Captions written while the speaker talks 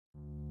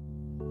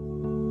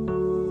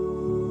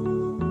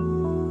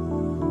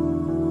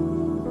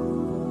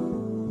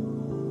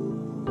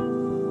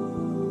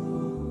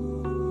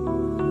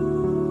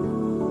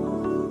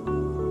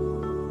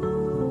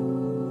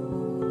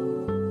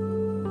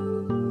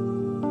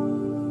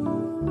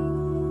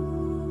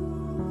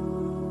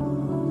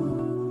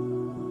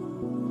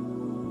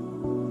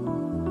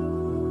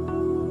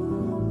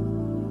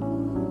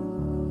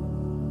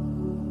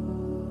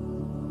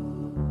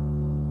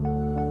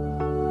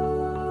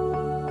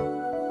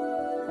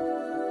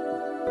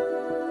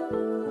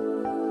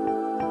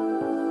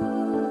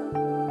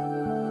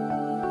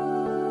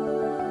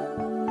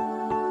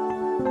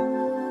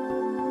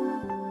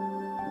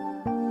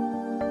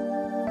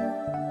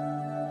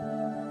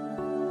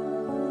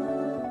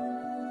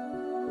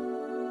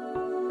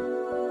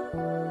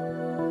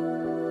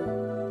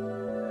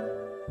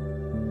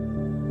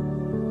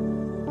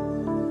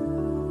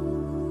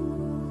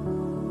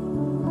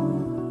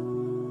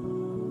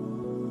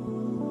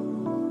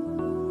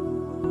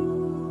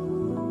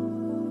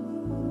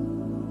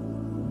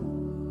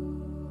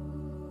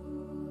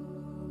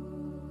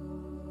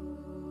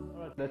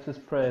Let's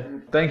just pray.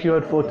 Thank you,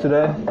 Lord, for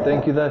today.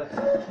 Thank you that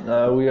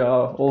we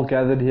are all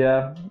gathered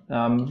here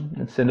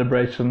in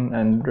celebration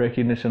and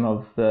recognition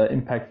of the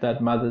impact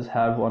that mothers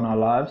have on our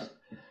lives.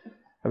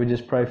 We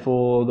just pray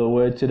for the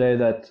word today,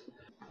 that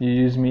you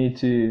use me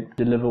to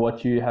deliver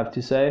what you have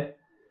to say.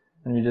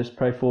 And we just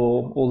pray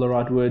for all the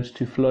right words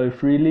to flow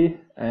freely.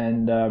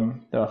 And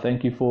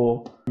thank you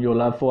for your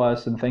love for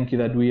us, and thank you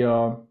that we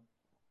are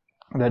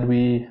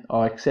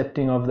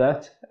accepting of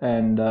that,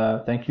 and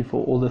thank you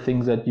for all the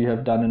things that you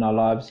have done in our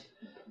lives.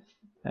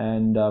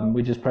 And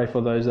we just pray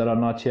for those that are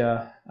not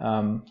here,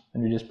 and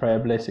we just pray a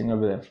blessing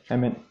over them.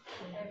 Amen.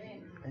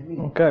 Amen.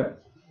 Okay,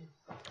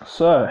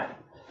 so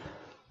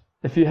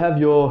if you have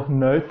your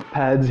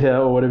notepads here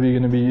or whatever you're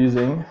going to be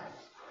using,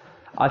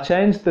 I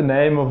changed the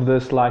name of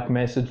this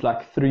message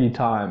 3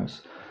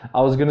 times.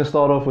 I was going to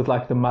start off with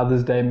the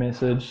Mother's Day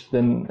message,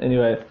 then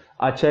anyway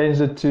I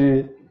changed it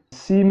to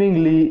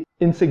seemingly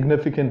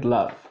insignificant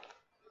love.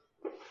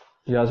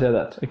 You guys hear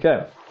that?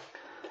 Okay.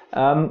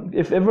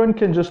 If everyone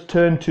can just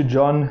turn to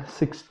John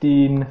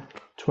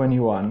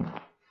 16:21.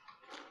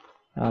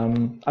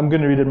 I'm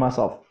going to read it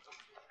myself.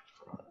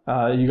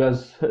 You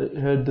guys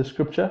heard the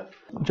scripture?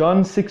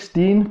 John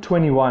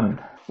 16:21.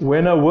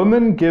 When a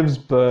woman gives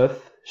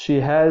birth, she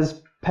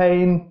has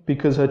pain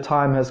because her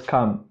time has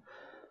come.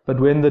 But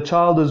when the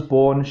child is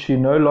born, she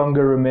no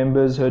longer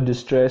remembers her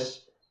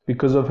distress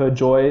because of her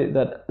joy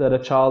that a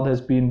child has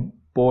been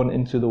born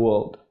into the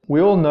world. We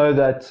all know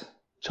that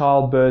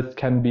childbirth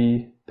can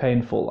be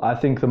painful. I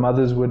think the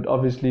mothers would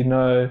obviously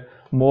know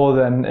more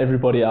than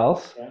everybody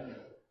else.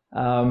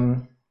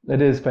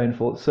 It is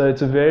painful. So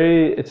it's a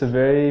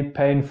very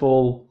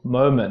painful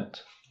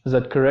moment. Is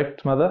that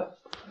correct, mother?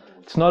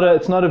 It's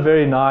not a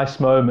very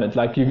nice moment.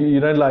 You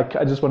don't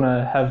I just want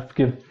to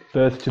give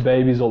birth to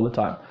babies all the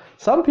time.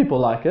 Some people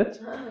like it,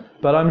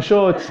 but I'm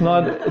sure it's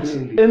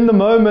in the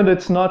moment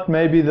it's not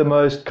maybe the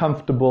most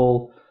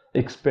comfortable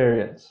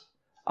experience.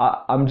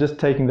 I'm just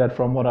taking that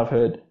from what I've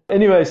heard.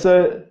 Anyway,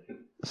 so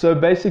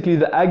basically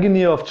the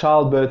agony of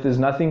childbirth is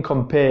nothing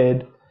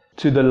compared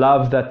to the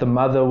love that the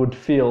mother would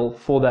feel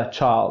for that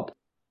child.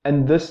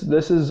 And this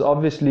is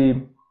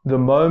obviously the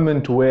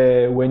moment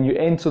where when you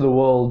enter the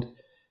world,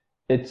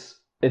 it's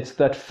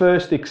that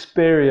first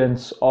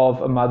experience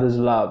of a mother's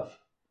love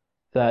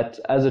that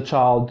as a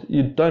child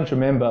you don't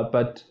remember,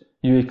 but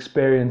you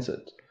experience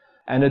it.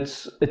 And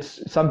it's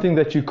something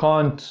that you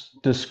can't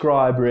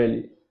describe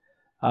really.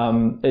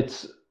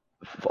 It's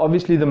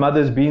obviously the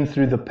mother's been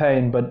through the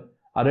pain, but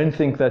I don't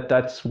think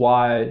that's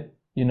why,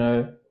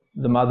 the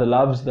mother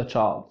loves the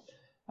child.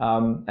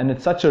 And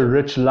it's such a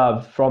rich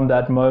love from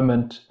that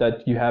moment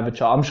that you have a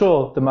child. I'm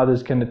sure the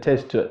mothers can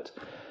attest to it.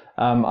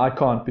 I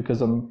can't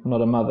because I'm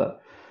not a mother.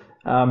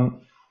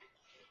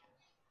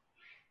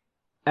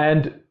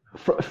 And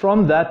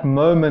from that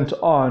moment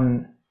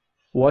on,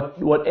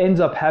 what ends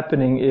up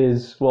happening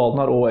is, well,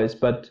 not always,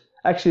 but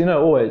actually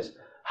no, always,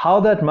 how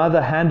that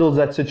mother handles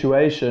that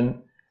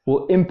situation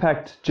will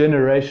impact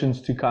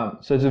generations to come.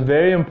 So it's a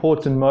very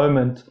important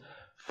moment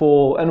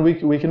and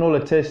we can all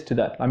attest to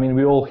that. I mean,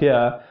 we're all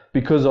here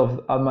because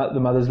of the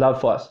mother's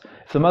love for us.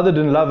 If the mother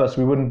didn't love us,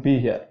 we wouldn't be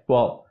here.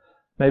 Well,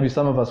 maybe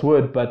some of us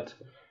would, but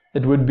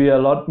it would be a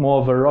lot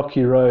more of a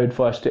rocky road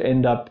for us to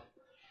end up,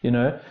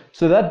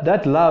 So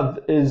that love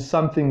is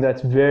something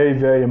that's very,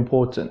 very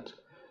important.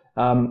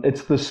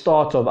 It's the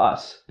start of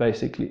us,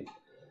 basically.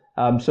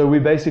 So we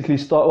basically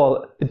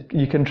start,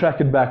 you can track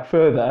it back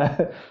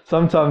further.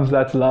 Sometimes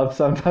that's love,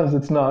 sometimes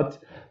it's not.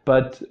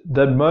 But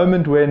the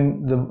moment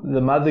when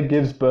the mother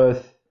gives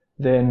birth,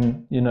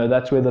 then,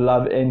 that's where the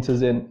love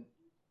enters in.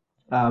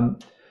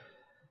 And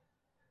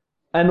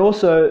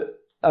also,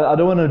 I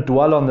don't want to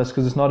dwell on this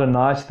because it's not a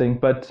nice thing,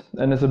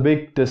 and it's a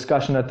big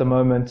discussion at the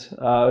moment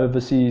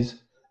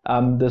overseas,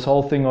 this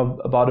whole thing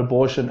about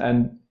abortion.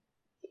 And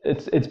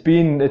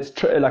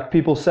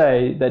people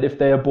say that if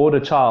they abort a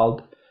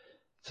child,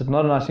 it's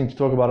not a nice thing to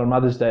talk about on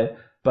Mother's Day,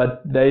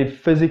 but they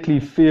physically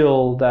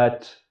feel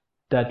that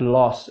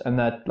loss, and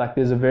that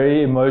there's a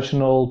very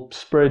emotional,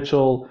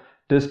 spiritual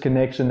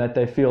disconnection that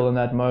they feel in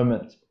that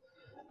moment.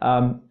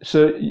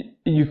 So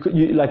you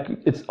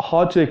it's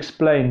hard to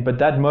explain, but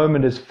that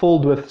moment is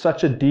filled with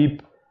such a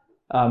deep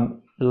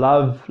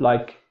love,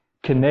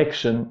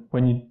 connection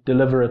when you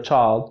deliver a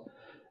child,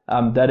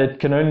 that it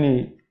can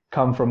only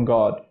come from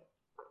God.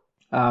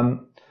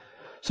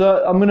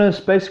 So I'm going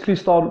to basically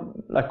start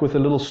with a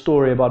little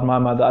story about my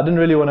mother. I didn't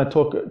really want to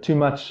talk too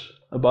much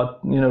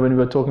about, when we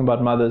were talking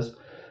about mothers.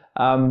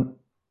 And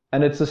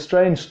it's a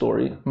strange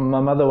story.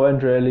 My mother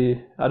won't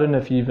really, I don't know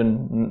if you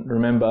even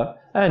remember,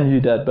 and you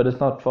did, but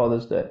it's not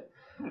Father's Day.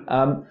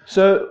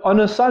 So on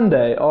a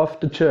Sunday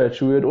after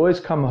church, we would always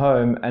come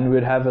home and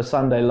we'd have a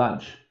Sunday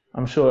lunch.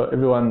 I'm sure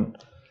everyone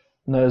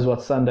knows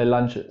what Sunday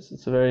lunch is.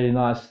 It's a very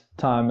nice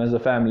time as a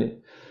family.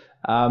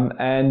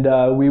 And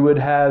we would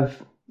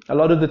have, a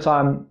lot of the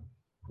time,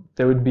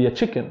 there would be a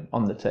chicken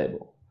on the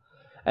table.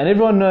 And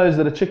everyone knows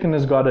that a chicken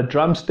has got a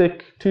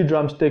drumstick, 2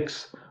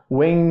 drumsticks,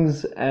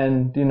 wings,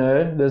 and,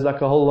 there's a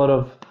whole lot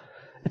of...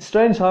 It's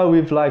strange how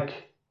we've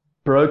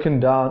broken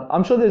down.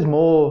 I'm sure there's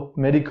more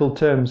medical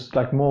terms,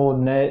 like more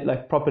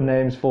like proper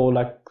names for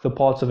like the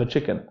parts of a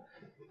chicken.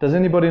 Does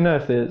anybody know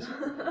if there's?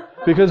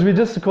 Because we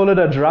just call it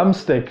a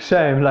drumstick.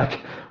 Shame.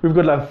 Like we've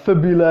got like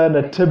fibula and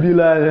a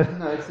tibula.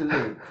 No, it's a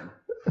leg.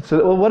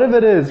 So or whatever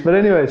it is. But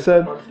anyway,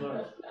 so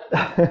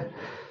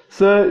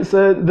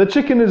so the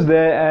chicken is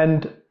there,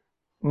 and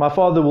my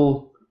father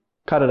will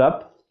cut it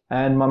up,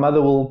 and my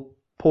mother will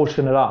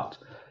portion it out.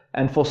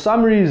 And for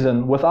some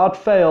reason, without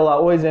fail, I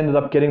always ended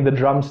up getting the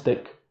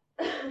drumstick.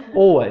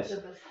 Always.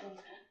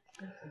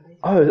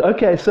 Oh,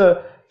 okay.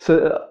 So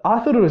I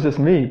thought it was just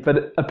me,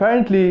 but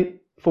apparently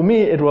for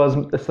me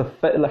it's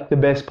the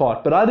best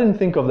part. But I didn't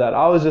think of that.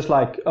 I was just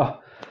like,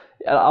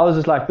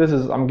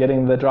 I'm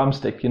getting the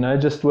drumstick,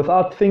 just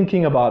without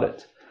thinking about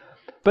it.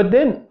 But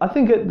then I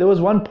think there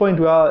was one point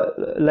where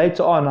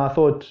later on I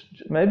thought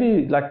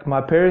maybe like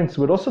my parents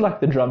would also like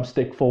the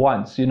drumstick for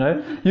once,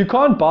 You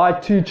can't buy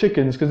 2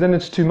 chickens because then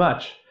it's too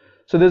much.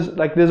 So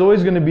there's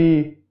always going to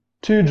be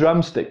 2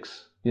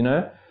 drumsticks,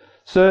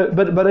 So,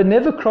 but it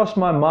never crossed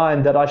my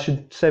mind that I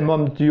should say,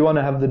 Mom, do you want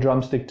to have the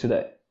drumstick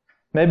today?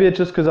 Maybe it's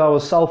just because I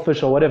was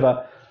selfish or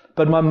whatever.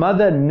 But my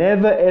mother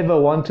never ever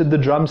wanted the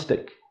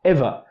drumstick,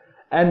 ever.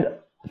 And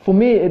for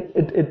me,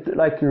 it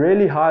like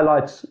really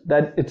highlights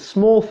that it's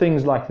small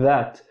things like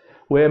that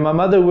where my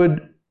mother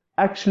would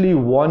actually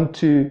want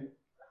to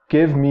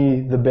give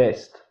me the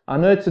best. I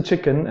know it's a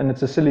chicken and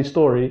it's a silly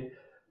story,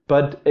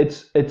 but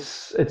it's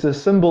a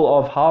symbol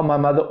of how my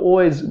mother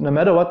always, no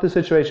matter what the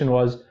situation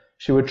was,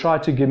 she would try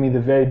to give me the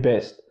very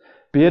best.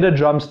 Be it a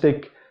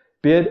drumstick,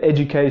 be it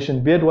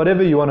education, be it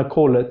whatever you want to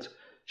call it,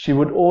 she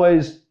would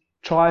always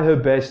try her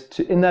best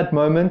to, in that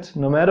moment,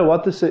 no matter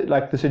what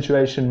the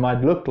situation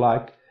might look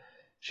like,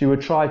 she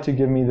would try to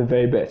give me the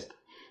very best.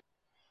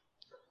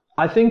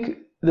 I think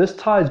this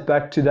ties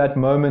back to that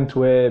moment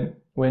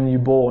when you're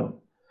born,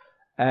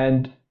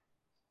 and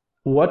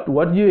what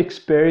you're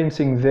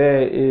experiencing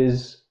there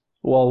is,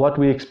 well, what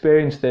we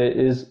experience there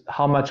is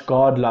how much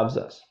God loves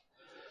us.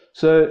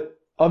 So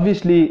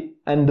obviously,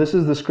 and this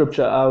is the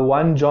scripture,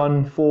 1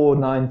 John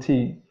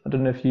 4:19. I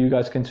don't know if you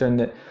guys can turn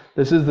there.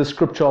 This is the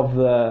scripture of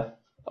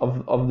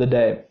the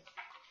day.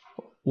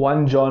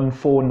 1 John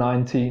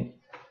 4:19.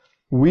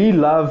 We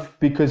love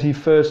because he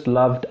first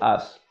loved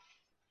us.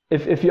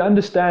 If you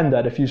understand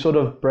that, if you sort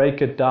of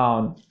break it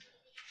down,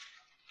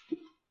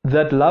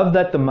 that love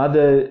that the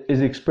mother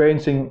is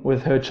experiencing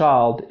with her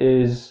child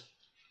is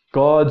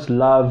God's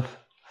love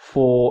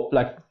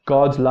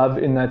God's love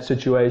in that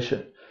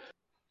situation.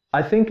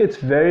 I think it's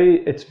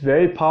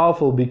very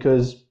powerful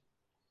because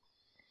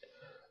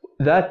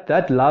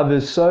that love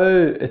is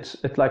so, it's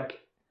like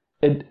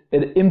it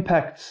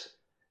impacts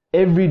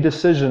every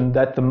decision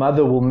that the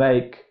mother will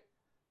make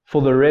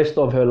for the rest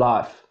of her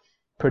life,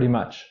 pretty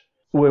much,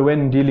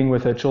 when dealing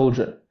with her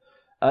children.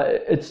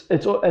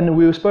 And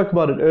we spoke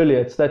about it earlier.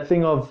 It's that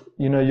thing of,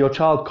 your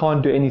child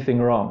can't do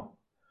anything wrong.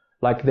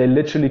 Like they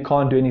literally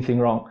can't do anything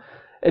wrong.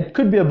 It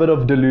could be a bit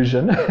of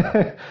delusion,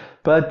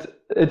 but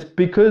it's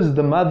because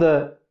the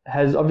mother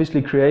has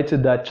obviously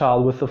created that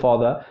child with the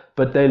father,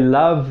 but they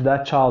love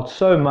that child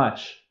so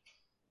much.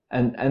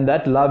 And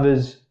that love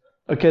is,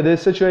 okay,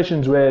 there's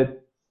situations where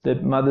the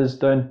mothers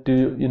don't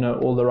do,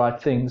 all the right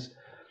things.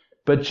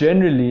 But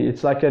generally,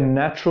 it's like a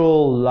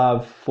natural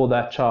love for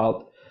that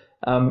child.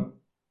 And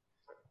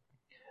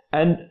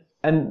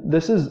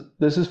this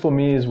is for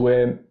me is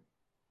where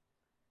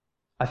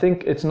I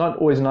think it's not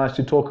always nice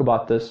to talk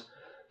about this,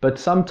 but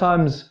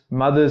sometimes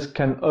mothers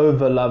can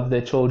overlove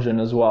their children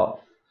as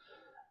well.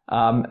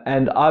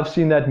 And I've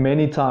seen that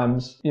many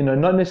times,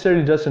 not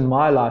necessarily just in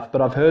my life,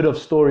 but I've heard of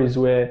stories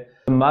where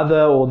the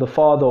mother or the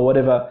father or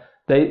whatever,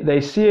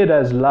 they see it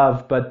as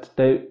love, but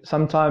they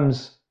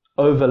sometimes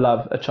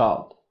overlove a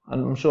child.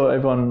 I'm sure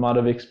everyone might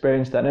have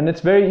experienced that. And it's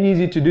very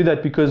easy to do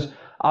that because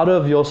out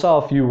of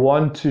yourself, you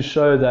want to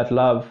show that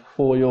love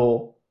for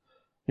your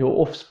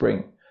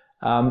offspring.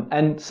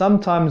 And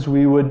sometimes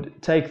we would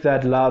take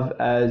that love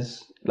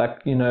as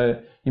like, you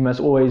must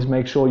always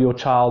make sure your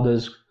child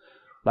is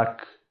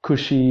like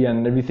cushy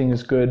and everything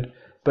is good.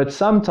 But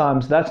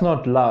sometimes that's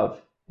not love,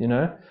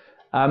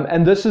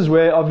 And this is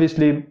where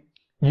obviously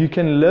you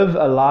can live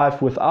a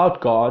life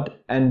without God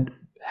and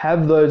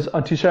have those.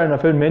 Auntie Sharon,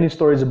 I've heard many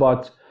stories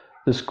about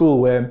the school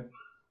where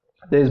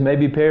there's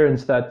maybe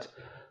parents that,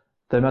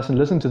 they mustn't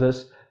listen to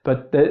this,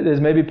 but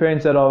there's maybe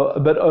parents that are a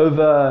bit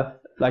over,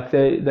 like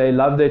they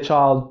love their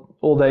child,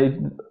 or they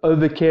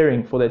over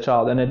caring for their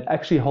child, and it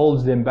actually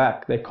holds them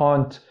back. They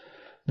can't,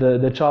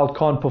 the child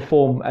can't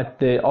perform at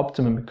their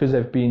optimum because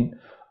they've been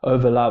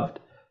overloved,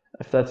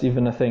 if that's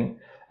even a thing.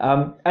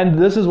 And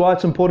this is why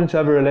it's important to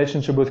have a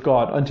relationship with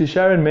God. Auntie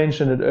Sharon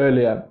mentioned it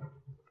earlier,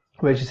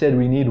 where she said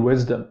we need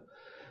wisdom.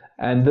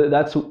 And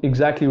that's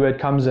exactly where it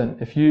comes in.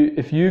 If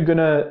you're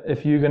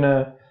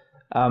gonna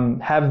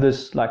have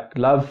this like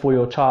love for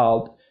your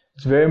child,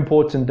 it's very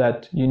important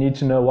that you need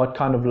to know what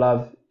kind of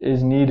love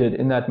is needed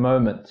in that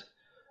moment.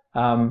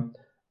 And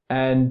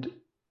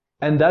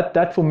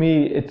that for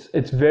me,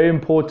 it's very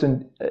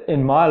important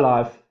in my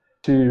life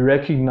to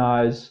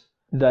recognize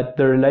that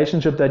the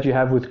relationship that you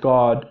have with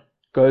God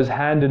goes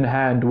hand in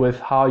hand with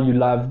how you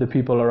love the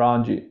people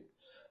around you,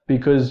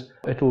 because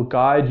it will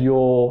guide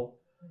your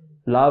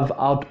love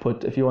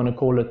output, if you want to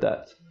call it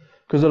that.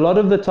 Because a lot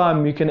of the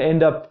time you can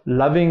end up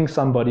loving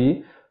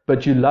somebody,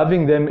 but you're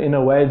loving them in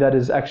a way that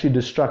is actually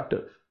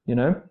destructive, you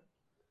know?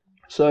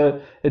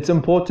 So it's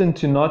important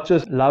to not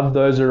just love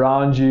those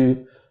around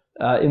you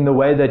in the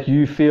way that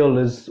you feel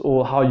is,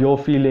 or how your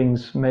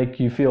feelings make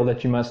you feel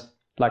that you must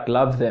like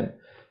love them.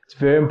 It's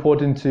very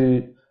important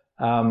to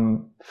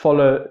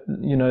follow,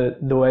 you know,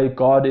 the way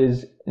God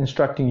is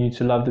instructing you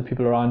to love the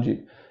people around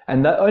you.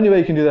 And the only way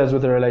you can do that is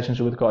with a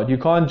relationship with God. You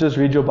can't just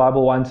read your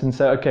Bible once and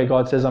say, okay,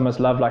 God says I must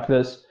love like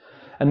this.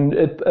 And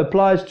it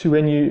applies to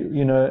when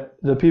you know,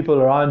 the people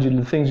around you,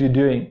 the things you're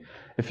doing.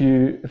 If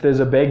there's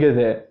a beggar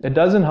there, it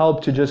doesn't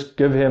help to just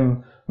give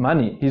him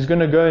money. He's going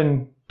to go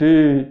and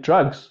do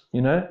drugs,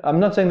 you know. I'm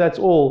not saying that's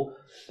all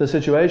the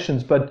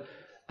situations, but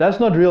that's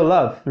not real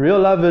love. Real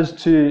love is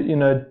and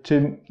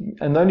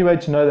the only way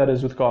to know that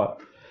is with God.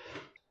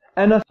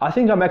 And I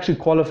think I'm actually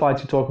qualified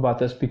to talk about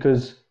this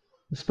because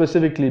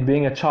specifically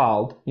being a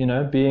child, you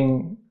know,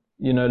 being,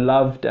 you know,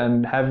 loved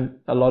and have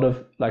a lot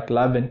of like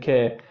love and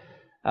care.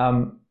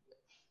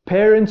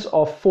 Parents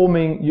are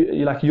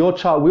forming like your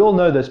child. We all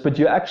know this, but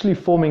you're actually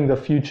forming the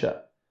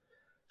future.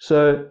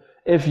 So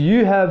if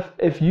you have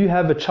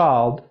a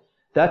child,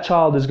 that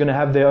child is going to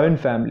have their own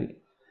family,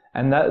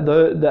 and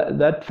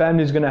that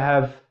family is going to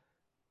have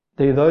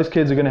those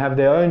kids are going to have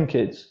their own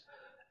kids.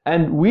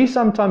 And we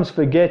sometimes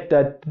forget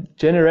that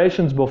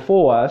generations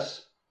before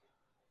us,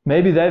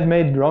 maybe they've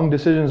made wrong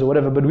decisions or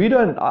whatever, but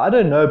I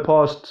don't know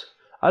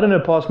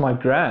past my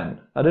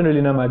I don't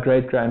really know my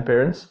great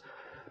grandparents.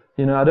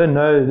 You know, I don't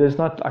know. There's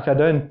not like I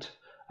don't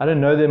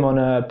know them on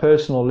a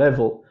personal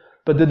level.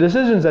 But the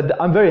decisions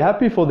that I'm very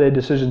happy for their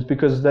decisions,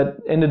 because that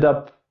ended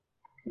up,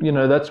 you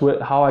know, that's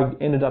how I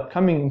ended up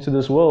coming into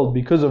this world,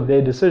 because of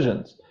their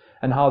decisions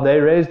and how they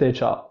raised their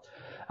child.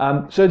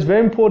 So it's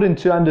very important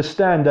to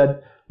understand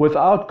that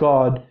without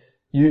God,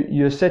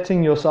 you're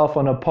setting yourself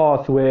on a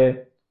path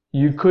where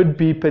you could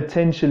be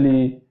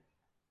potentially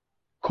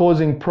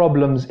causing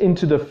problems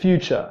into the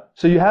future.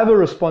 So you have a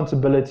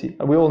responsibility.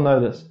 We all know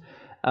this.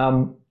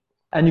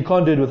 And you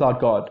can't do it without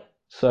God.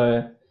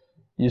 So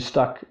you're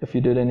stuck if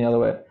you do it any other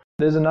way.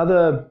 There's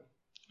another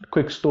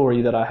quick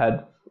story that I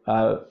had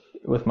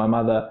with my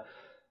mother.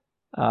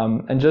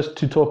 And just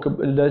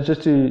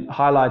to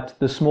highlight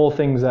the small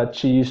things that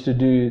she used to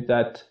do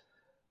that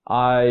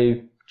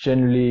I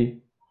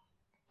generally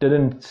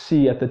didn't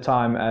see at the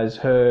time as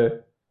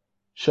her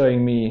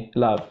showing me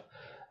love.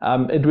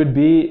 It would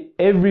be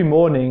every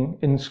morning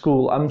in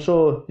school. I'm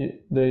sure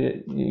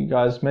you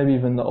guys, maybe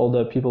even the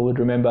older people would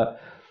remember,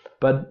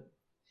 but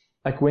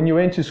like when you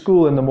went to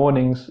school in the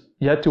mornings,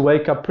 you had to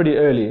wake up pretty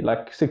early,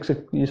 like 6.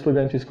 You're still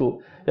going to school.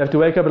 You have to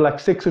wake up at like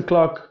 6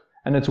 o'clock,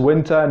 and it's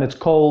winter and it's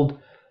cold.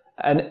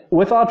 And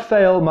without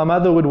fail, my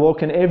mother would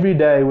walk in every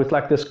day with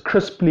like this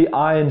crisply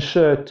ironed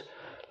shirt,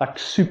 like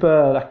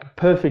super, like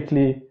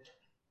perfectly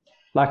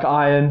like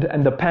ironed,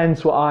 and the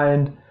pants were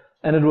ironed,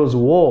 and it was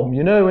warm.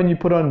 You know, when you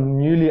put on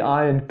newly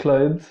ironed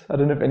clothes, I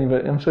don't know if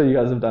anybody, I'm sure you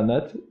guys have done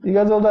that. You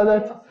guys all done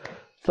that?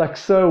 It's like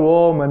so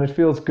warm and it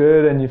feels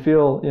good and you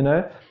feel, you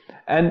know.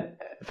 And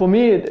for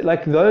me,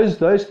 like those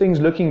things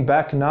looking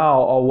back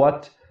now are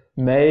what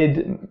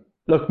made,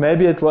 look,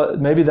 maybe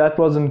that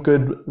wasn't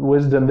good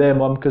wisdom there,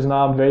 Mom, because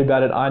now I'm very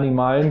bad at ironing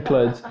my own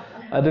clothes.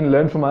 I didn't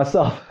learn for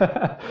myself.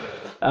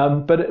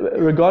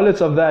 But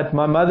regardless of that,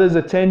 my mother's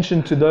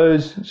attention to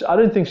those, I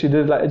don't think she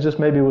did, like, it just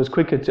maybe was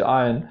quicker to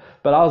iron.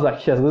 But I was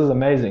like, yes, this is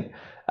amazing.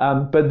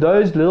 But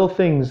those little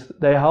things,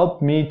 they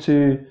helped me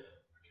to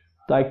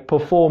like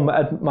perform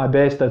at my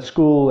best at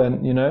school,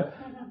 and you know.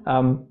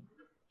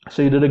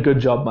 So you did a good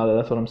job, Mother.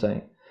 That's what I'm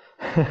saying.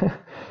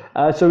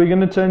 So we're going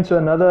to turn to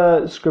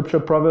another scripture,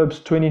 Proverbs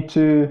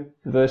 22,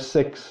 verse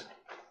 6.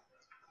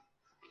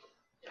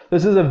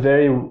 This is a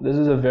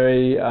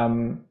very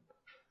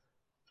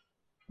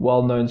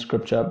well-known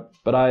scripture,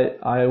 but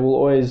I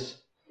always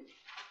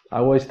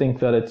think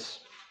that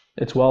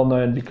it's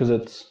well-known because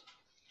it's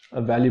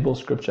a valuable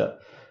scripture.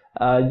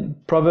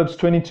 Proverbs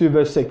 22,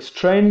 verse 6.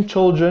 Train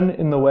children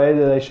in the way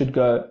that they should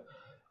go.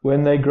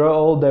 When they grow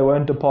old, they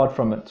won't depart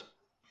from it.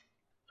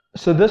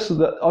 So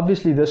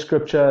obviously this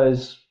scripture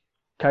is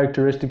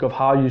characteristic of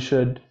how you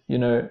should, you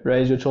know,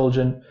 raise your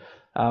children.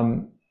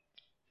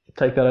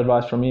 Take that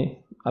advice from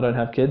me. I don't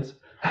have kids.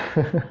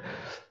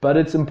 But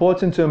it's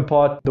important to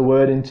impart the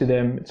word into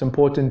them. It's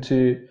important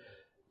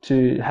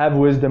to have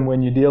wisdom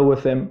when you deal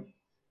with them.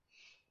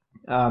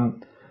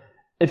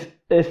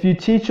 If you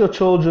teach your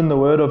children the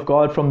word of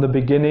God from the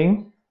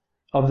beginning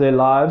of their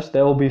lives,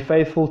 they will be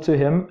faithful to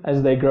Him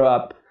as they grow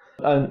up.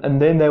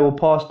 And then they will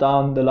pass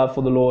down the love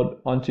for the Lord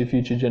onto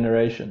future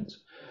generations.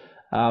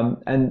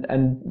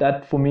 And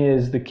that for me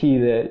is the key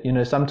there. You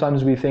know,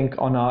 sometimes we think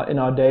in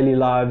our daily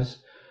lives,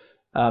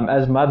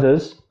 as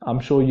mothers, I'm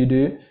sure you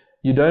do,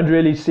 you don't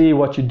really see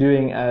what you're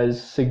doing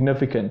as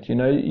significant. You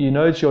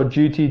know it's your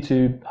duty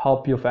to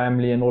help your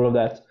family and all of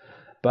that.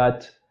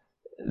 But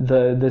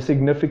the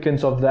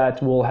significance of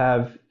that will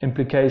have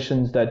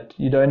implications that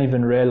you don't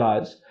even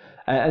realize.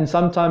 And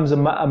sometimes a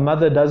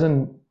mother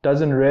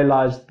doesn't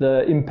realize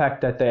the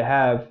impact that they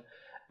have,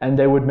 and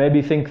they would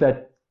maybe think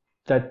that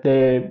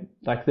their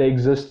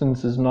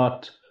existence is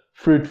not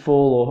fruitful,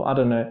 or I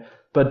don't know.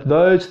 But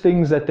those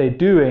things that they're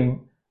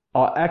doing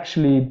are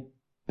actually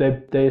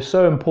they're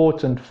so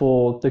important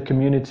for the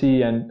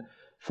community and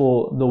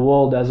for the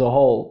world as a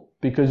whole,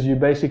 because you're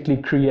basically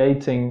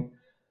creating,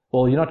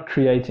 well, you're not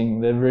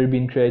creating, they've already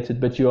been created,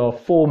 but you are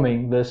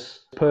forming this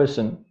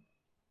person.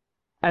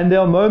 And there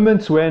are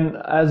moments when,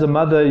 as a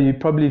mother, you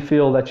probably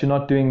feel that you're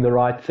not doing the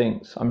right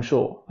things, I'm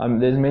sure.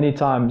 There's many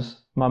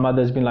times my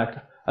mother's been like,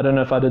 I don't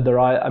know if I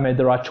made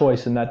the right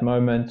choice in that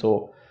moment,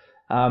 or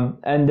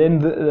and then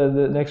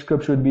the next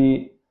scripture would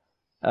be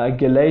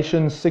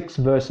Galatians 6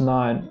 verse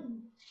 9.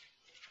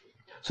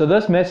 So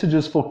this message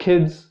is for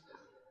kids,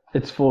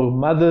 it's for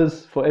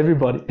mothers, for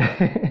everybody.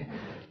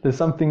 There's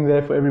something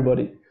there for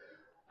everybody.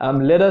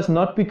 Let us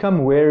not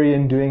become weary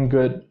in doing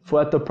good,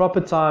 for at the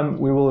proper time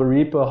we will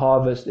reap a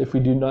harvest if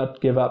we do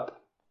not give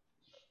up.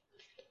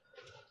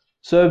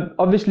 So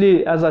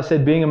obviously, as I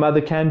said, being a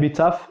mother can be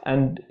tough,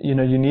 and you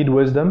need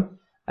wisdom,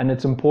 and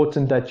it's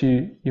important that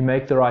you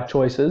make the right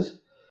choices.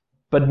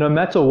 But no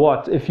matter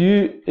what, if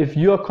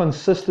you are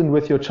consistent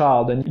with your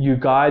child and you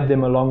guide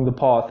them along the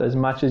path as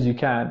much as you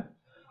can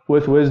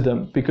with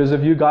wisdom, because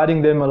if you're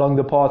guiding them along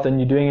the path and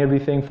you're doing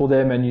everything for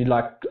them and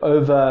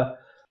you're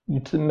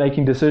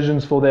making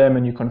decisions for them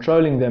and you're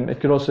controlling them, it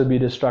could also be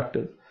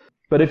destructive.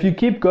 But if you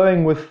keep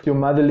going with your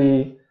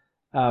motherly,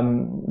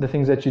 the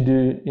things that you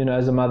do,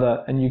 as a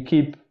mother, and you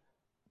keep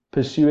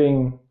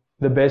pursuing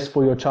the best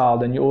for your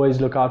child and you always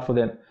look out for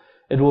them,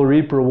 it will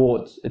reap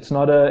rewards. It's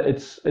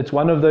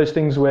one of those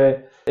things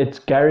where it's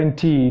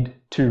guaranteed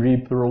to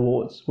reap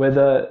rewards.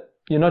 Whether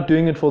you're not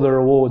doing it for the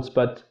rewards,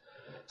 but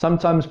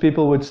sometimes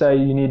people would say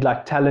you need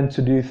talent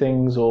to do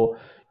things, or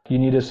you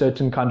need a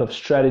certain kind of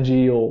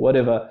strategy or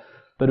whatever.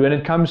 But when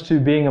it comes to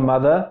being a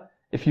mother,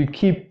 if you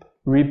keep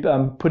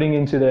putting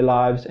into their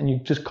lives and you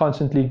just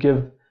constantly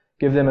give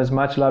them as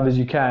much love as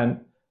you can,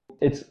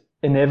 it's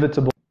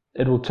inevitable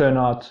it will turn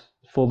out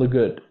for the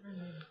good.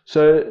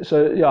 So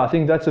yeah, I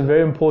think that's a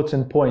very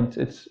important point.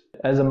 It's,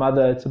 as a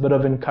mother, it's a bit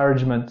of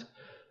encouragement.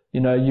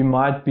 You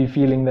might be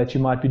feeling that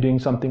you might be doing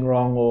something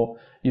wrong, or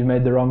you've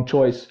made the wrong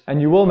choice, and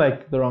you will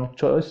make the wrong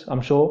choice,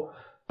 I'm sure.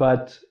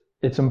 But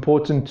it's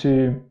important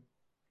to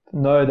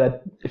know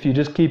that if you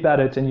just keep at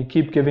it and you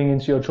keep giving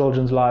into your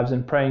children's lives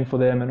and praying for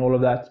them and all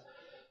of that,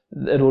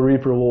 it will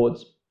reap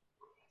rewards,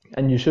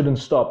 and you shouldn't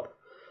stop.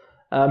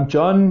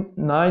 John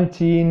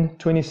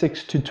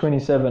 19:26 to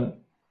 27.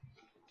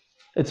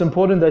 It's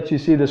important that you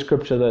see the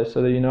scripture though,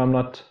 so that I'm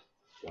not.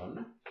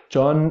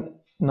 John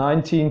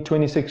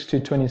 19:26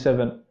 to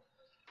 27.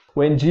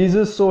 When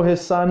Jesus saw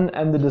his son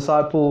and the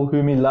disciple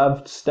whom he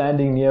loved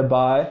standing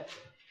nearby,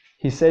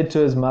 he said to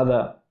his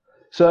mother.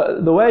 So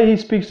the way he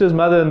speaks to his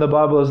mother in the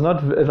Bible is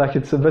not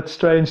it's a bit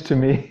strange to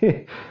me,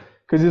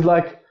 because he's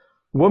like,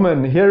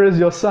 "Woman, here is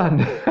your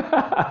son."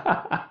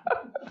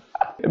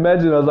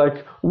 Imagine I was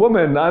like,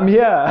 "Woman, I'm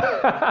here."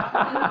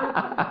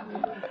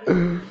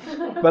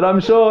 But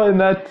I'm sure in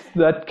that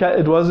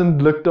it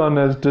wasn't looked on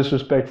as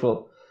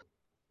disrespectful.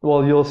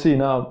 Well, you'll see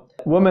now.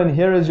 "Woman,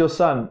 here is your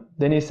son."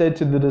 Then he said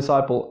to the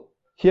disciple,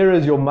 "Here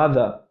is your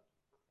mother."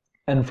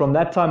 And from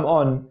that time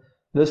on,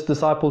 this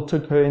disciple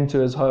took her into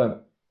his home.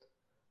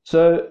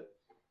 So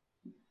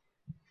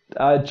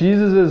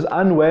Jesus'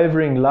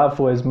 unwavering love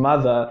for his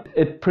mother,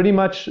 it pretty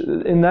much,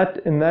 in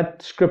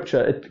that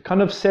scripture, it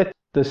kind of set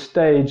the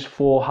stage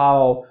for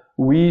how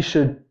we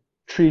should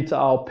treat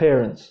our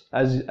parents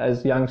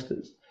as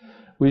youngsters.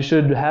 We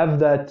should have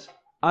that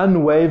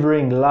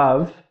unwavering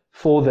love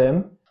for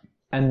them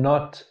and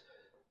not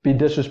be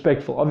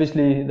disrespectful.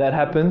 Obviously, that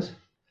happens.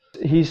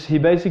 He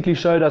basically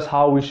showed us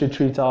how we should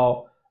treat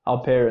our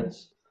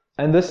parents.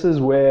 And this is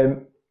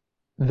where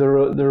the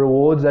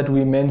rewards that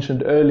we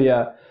mentioned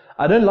earlier,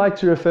 I don't like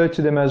to refer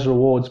to them as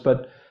rewards,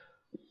 but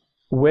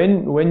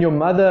when your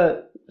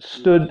mother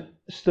stood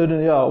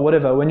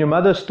when your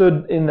mother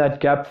stood in that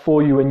gap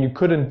for you when you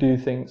couldn't do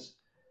things,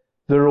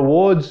 the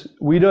rewards,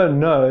 we don't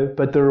know,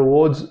 but the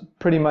rewards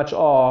pretty much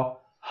are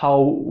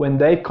how when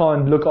they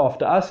can't look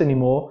after us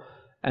anymore,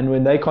 and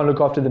when they can't look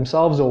after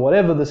themselves or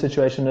whatever the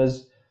situation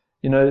is,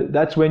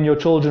 that's when your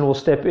children will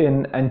step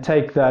in and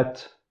take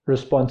that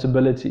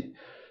responsibility.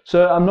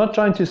 So I'm not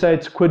trying to say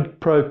it's quid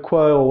pro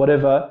quo or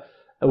whatever,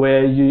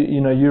 where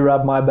you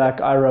rub my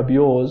back, I rub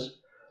yours,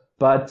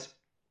 but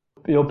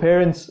your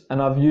parents,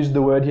 and I've used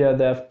the word here,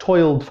 they have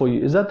toiled for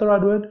you. Is that the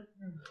right word?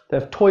 They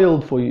have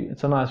toiled for you.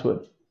 It's a nice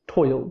word,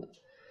 toiled.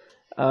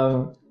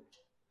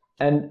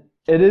 And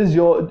it is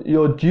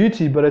your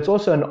duty, but it's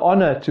also an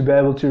honor to be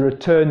able to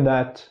return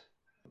that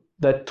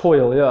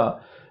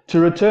toil, to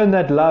return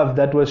that love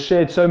that was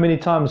shared so many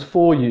times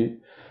for you.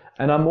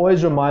 And I'm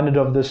always reminded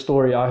of this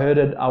story. I heard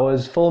it, I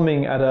was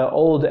filming at an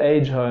old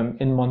age home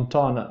in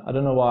Montana. I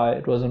don't know why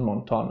it was in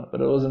Montana,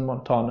 but it was in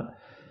Montana.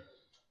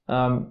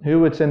 Who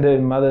would send their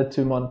mother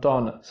to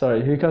Montana?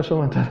 Sorry, who comes from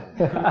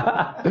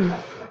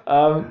Montana?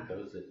 Um,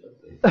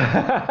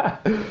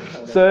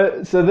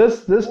 so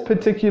this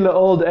particular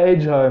old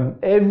age home,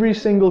 every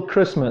single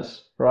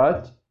Christmas,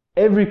 right?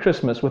 Every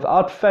Christmas,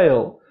 without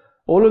fail,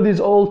 all of these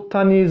old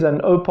tannies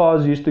and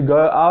opas used to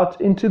go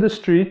out into the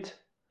street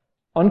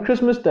on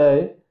Christmas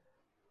Day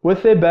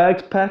with their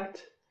bags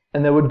packed,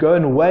 and they would go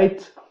and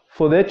wait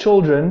for their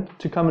children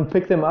to come and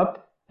pick them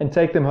up and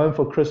take them home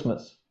for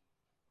Christmas.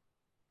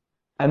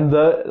 And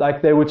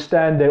they would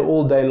stand there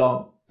all day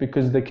long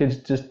because the kids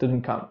just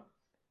didn't come.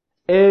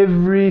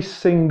 Every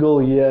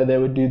single year they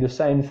would do the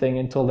same thing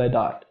until they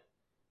died.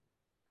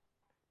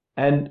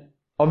 And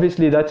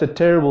obviously that's a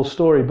terrible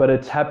story, but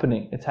it's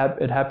happening. It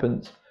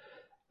happens.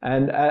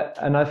 And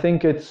I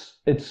think it's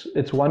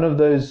one of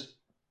those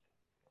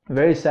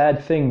very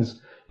sad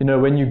things. You know,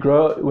 when you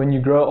grow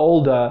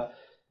older,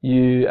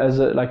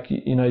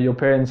 your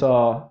parents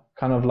are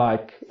kind of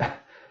like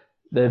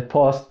they've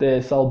passed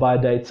their sell-by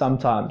date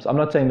sometimes. I'm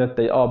not saying that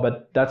they are,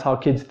 but that's how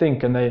kids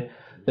think, and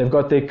they've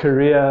got their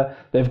career,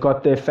 they've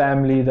got their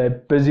family, they're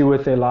busy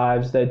with their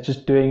lives, they're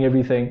just doing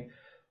everything.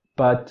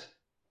 But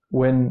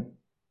when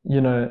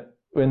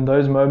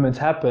those moments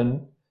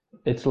happen,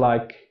 it's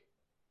like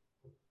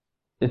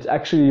it's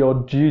actually your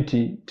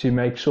duty to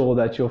make sure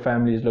that your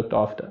family is looked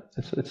after.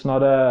 It's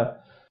not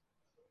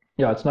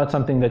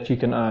something that you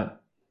can earn.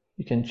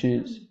 You can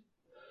choose.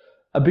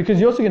 Because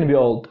you're also going to be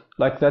old.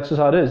 Like, that's just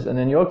how it is. And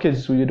then your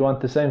kids, you'd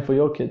want the same for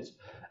your kids.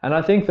 And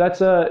I think that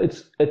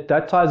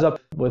ties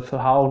up with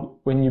how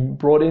when you're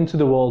brought into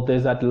the world,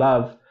 there's that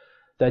love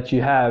that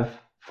you have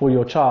for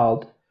your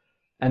child.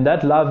 And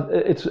that love,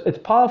 it's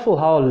powerful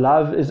how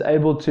love is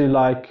able to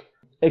like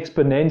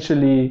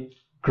exponentially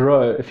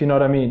grow, if you know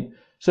what I mean.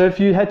 So if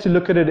you had to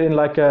look at it in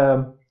like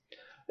a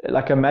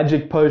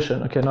magic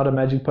potion, okay, not a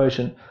magic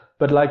potion,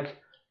 but like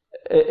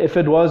if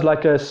it was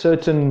like a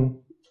certain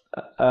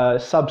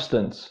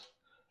substance,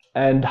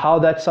 and how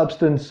that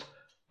substance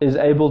is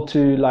able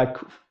to like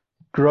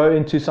grow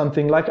into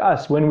something like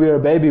us. When we're a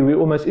baby, we're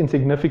almost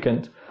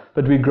insignificant,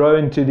 but we grow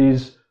into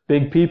these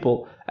big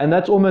people. And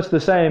that's almost the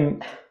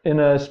same in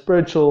a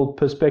spiritual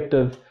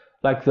perspective,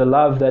 like the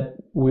love that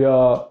we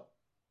are,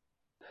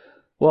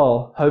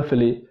 well,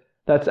 hopefully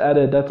that's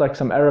added, that's like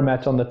some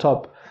aromat on the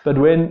top. But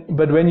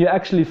when you're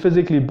actually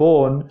physically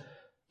born,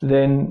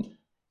 then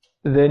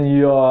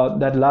you are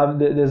that love.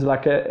 There's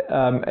like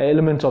a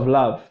element of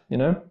love, you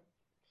know,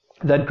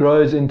 that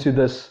grows into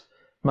this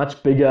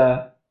much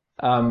bigger,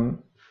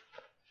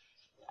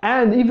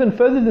 and even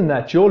further than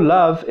that, your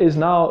love is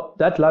now,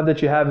 that love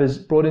that you have is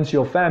brought into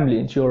your family,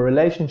 into your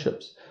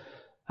relationships.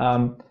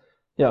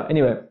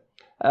 Anyway,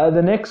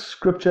 the next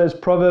scripture is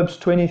Proverbs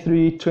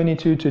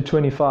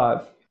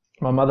 23:22-25.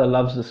 My mother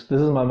loves this. This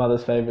is my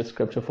mother's favorite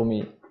scripture for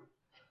me,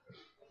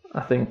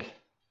 I think.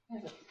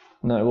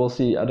 No, we'll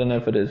see. I don't know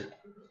if it is.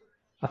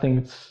 I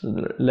think it's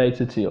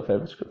related to your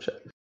favorite scripture.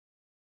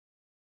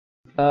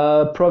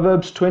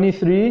 Proverbs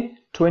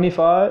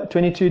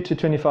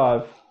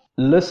 22-25.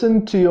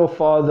 Listen to your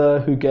father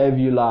who gave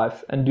you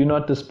life, and do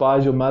not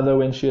despise your mother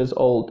when she is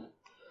old.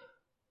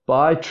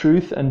 Buy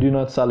truth and do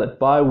not sell it.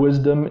 Buy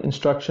wisdom,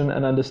 instruction,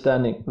 and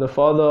understanding. The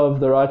father of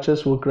the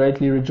righteous will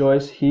greatly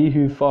rejoice. He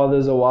who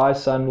fathers a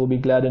wise son will be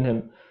glad in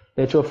him.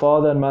 Let your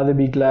father and mother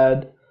be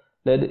glad.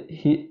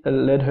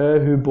 Let her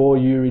who bore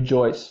you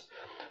rejoice.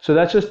 So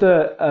that's just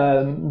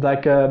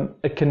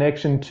a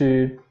connection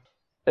to.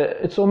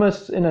 It's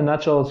almost, in a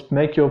nutshell, it's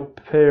make your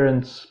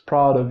parents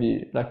proud of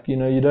you. Like, you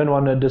know, you don't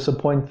want to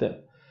disappoint them.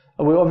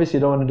 We obviously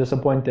don't want to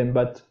disappoint them,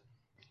 but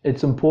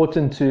it's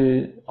important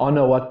to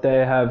honor what they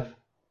have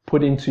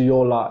put into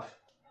your life.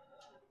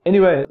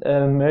 Anyway,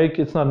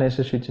 it's not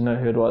necessary to know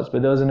who it was,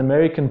 but there was an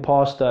American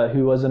pastor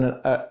who was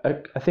I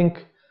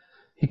think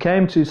he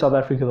came to South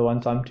Africa the one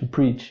time to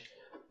preach,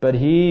 but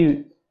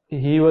he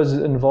was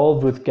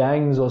involved with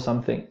gangs or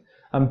something.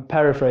 I'm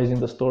paraphrasing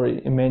the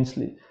story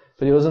immensely.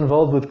 But he was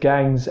involved with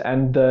gangs,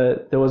 and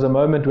there was a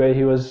moment where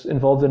he was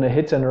involved in a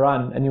hit and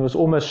run, and he was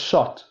almost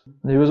shot.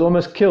 He was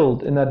almost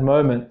killed in that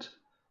moment.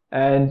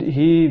 And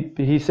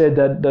he said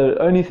that the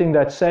only thing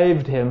that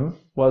saved him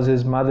was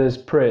his mother's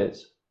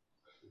prayers.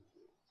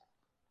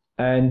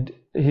 And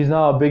he's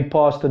now a big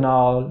pastor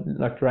now,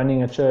 like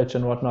running a church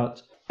and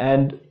whatnot.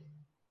 And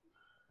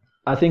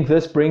I think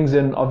this brings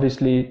in,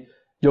 obviously,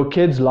 your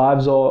kids'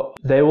 lives,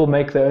 they will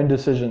make their own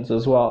decisions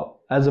as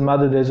well. As a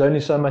mother, there's only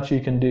so much you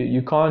can do.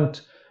 You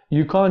can't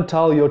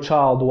tell your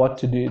child what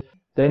to do.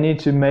 They need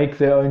to make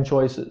their own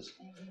choices.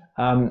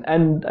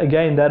 And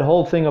again, that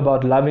whole thing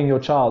about loving your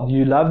child,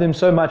 you love them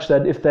so much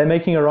that if they're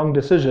making a wrong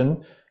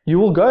decision, you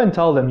will go and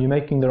tell them you're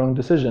making the wrong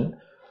decision.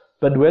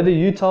 But whether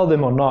you tell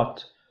them or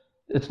not,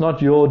 it's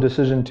not your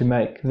decision to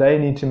make. They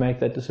need to make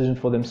that decision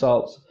for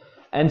themselves.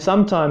 And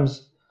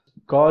sometimes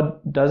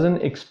God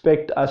doesn't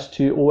expect us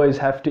to always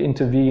have to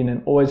intervene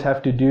and always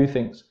have to do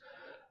things.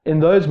 In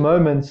those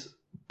moments,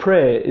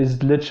 prayer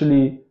is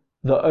literally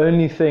the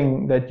only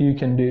thing that you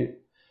can do.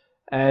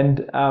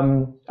 And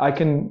I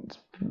can,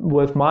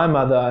 with my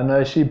mother, I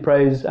know she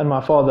prays, and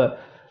my father,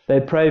 they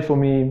pray for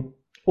me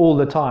all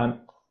the time.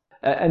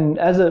 And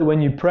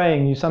when you're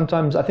praying,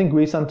 I think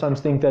we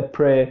sometimes think that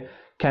prayer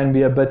can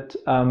be a bit,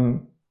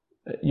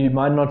 you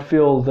might not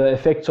feel the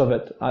effects of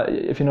it,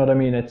 if you know what I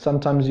mean.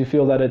 Sometimes you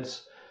feel that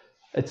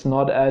it's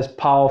not as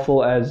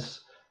powerful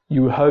as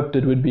you hoped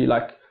it would be.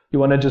 Like you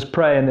want to just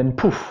pray and then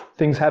poof,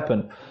 things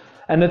happen.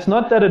 And it's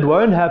not that it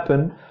won't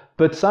happen,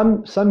 but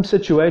some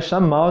situation,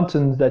 some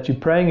mountains that you're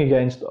praying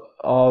against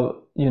are,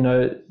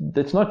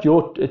 it's not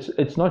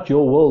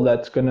your will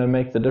that's going to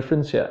make the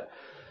difference here,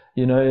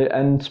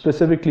 and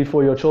specifically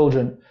for your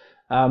children.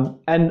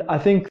 And I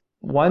think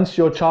once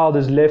your child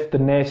has left the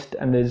nest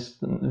and there's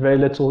very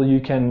little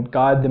you can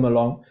guide them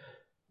along,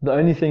 the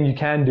only thing you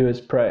can do is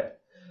pray.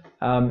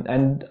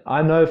 And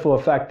I know for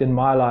a fact in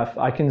my life,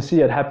 I can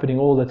see it happening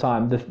all the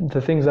time.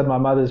 The things that my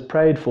mother's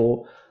prayed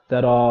for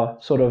that are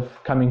sort of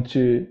coming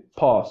to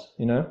pass,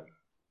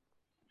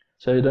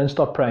 So don't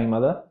stop praying,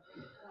 Mother.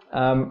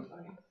 And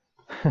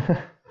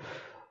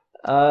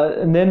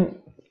then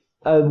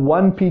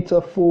 1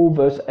 Peter 4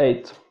 verse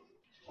 8.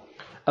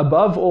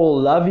 Above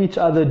all, love each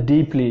other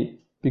deeply,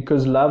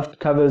 because love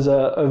covers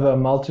over a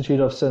multitude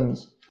of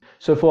sins.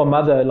 So for a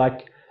mother,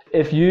 like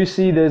if you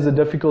see there's a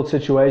difficult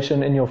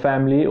situation in your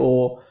family,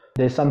 or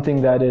there's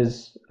something that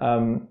is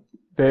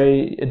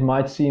it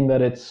might seem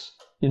that it's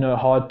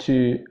hard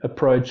to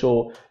approach,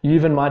 or you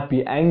even might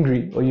be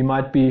angry, or you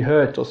might be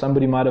hurt, or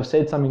somebody might have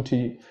said something to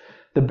you,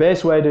 the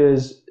best way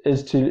is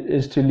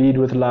to lead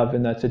with love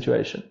in that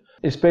situation,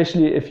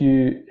 especially if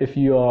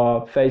you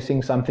are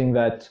facing something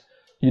that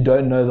you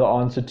don't know the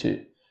answer to.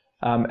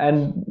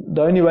 And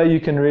the only way you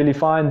can really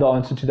find the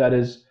answer to that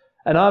is,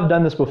 and I've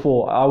done this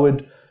before, I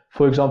would,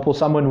 for example,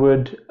 someone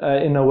would,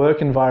 in a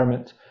work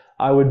environment,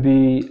 I would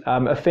be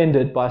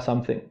offended by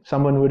something.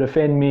 Someone would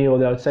offend me, or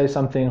they would say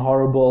something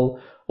horrible,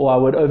 or I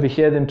would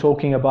overhear them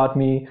talking about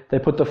me. They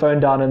put the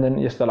phone down and then,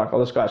 yes, they're like, oh,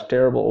 this guy's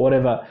terrible, or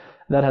whatever.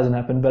 That hasn't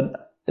happened.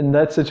 But in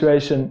that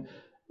situation,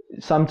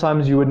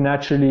 sometimes you would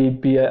naturally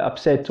be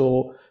upset,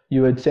 or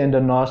you would send a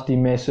nasty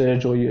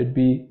message, or you'd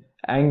be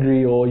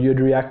angry, or you'd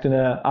react in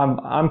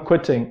I'm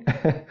quitting.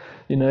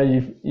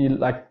 You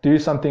like do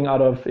something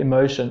out of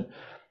emotion.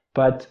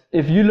 But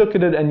if you look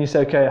at it and you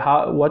say, okay,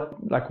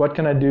 what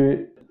can I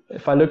do?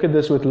 If I look at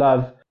this with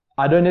love,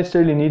 I don't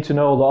necessarily need to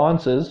know all the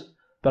answers,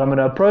 but I'm going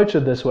to approach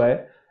it this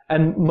way.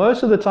 And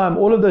most of the time,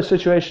 all of those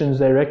situations,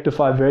 they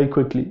rectify very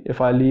quickly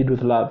if I lead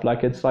with love.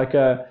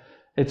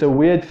 It's a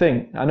weird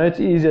thing. I know it's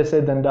easier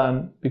said than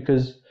done,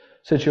 because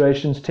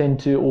situations tend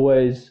to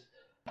always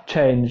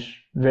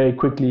change very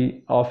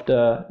quickly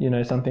after,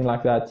 something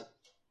like that.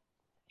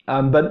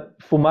 But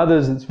for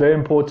mothers, it's very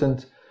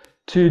important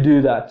to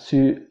do that,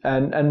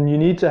 and you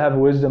need to have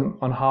wisdom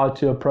on how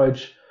to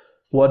approach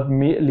what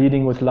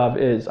leading with love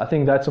is. I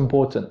think that's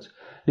important.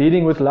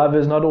 Leading with love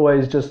is not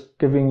always just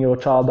giving your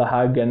child a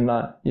hug, and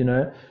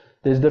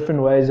there's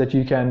different ways that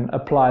you can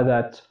apply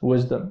that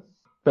wisdom.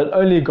 But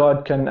only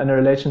God can, and a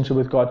relationship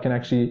with God can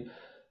actually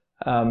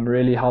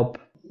really help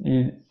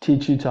you,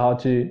 teach you to how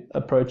to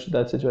approach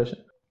that situation.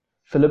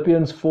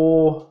 Philippians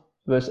 4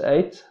 verse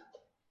 8.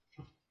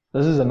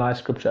 This is a nice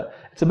scripture.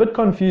 It's a bit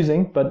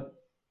confusing, but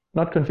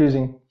not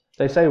confusing.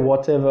 They say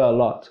whatever a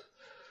lot.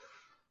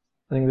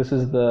 I think this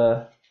is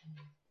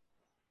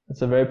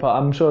it's a very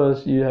I'm sure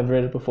you have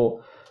read it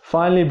before.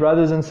 Finally,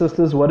 brothers and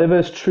sisters, whatever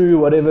is true,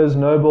 whatever is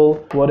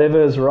noble,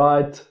 whatever is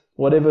right,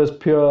 whatever is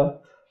pure,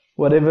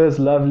 whatever is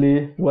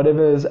lovely,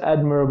 whatever is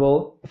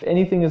admirable, if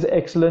anything is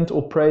excellent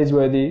or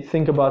praiseworthy,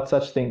 think about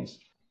such things.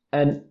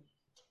 And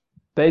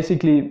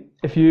basically,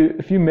 if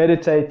you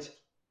meditate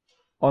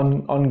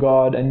on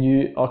God, and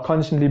you are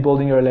constantly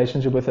building a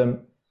relationship with Him,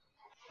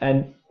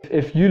 and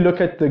if you look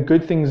at the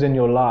good things in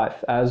your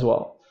life as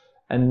well,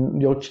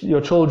 and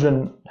your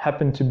children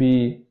happen to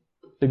be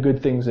the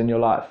good things in your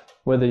life,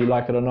 whether you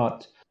like it or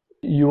not,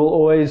 you will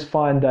always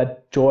find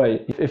that joy.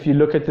 If you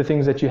look at the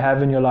things that you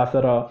have in your life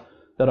that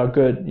are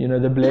good,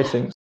 the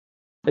blessings,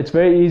 it's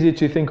very easy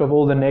to think of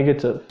all the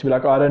negative, to be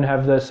like, oh, I don't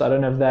have this, I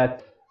don't have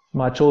that,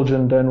 my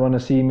children don't want to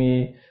see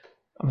me.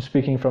 I'm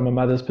speaking from a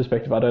mother's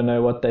perspective, I don't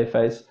know what they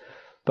face,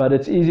 but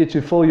it's easy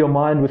to fill your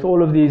mind with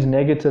all of these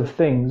negative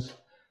things.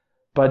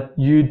 But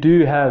you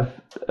do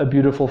have a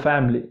beautiful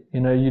family,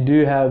 you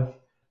do have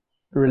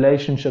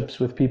relationships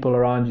with people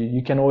around you.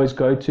 You can always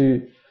go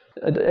to,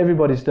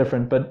 everybody's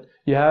different, but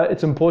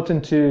it's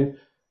important to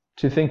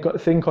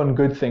think on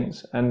good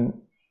things. And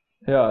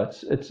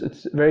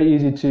it's very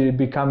easy to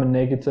become a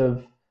negative.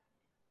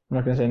 I'm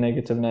not going to say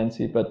negative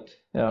Nancy, but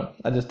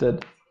I just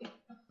did.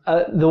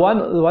 The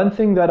one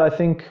thing that I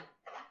think,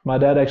 my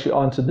dad actually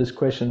answered this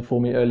question for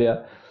me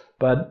earlier,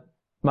 but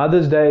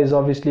Mother's Day is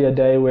obviously a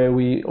day where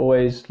we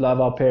always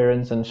love our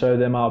parents and show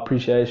them our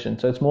appreciation.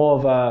 So it's more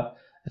of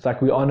it's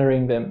like we're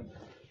honoring them.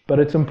 But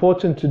it's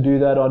important to do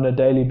that on a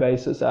daily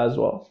basis as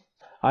well.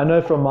 I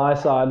know from my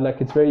side,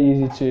 it's very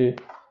easy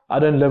I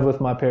don't live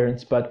with my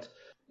parents, but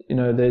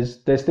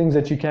there's things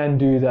that you can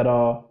do that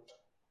are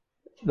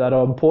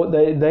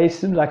important. They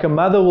like a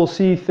mother will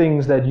see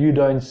things that you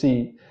don't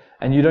see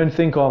and you don't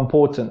think are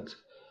important.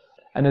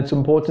 And it's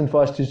important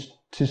for us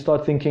to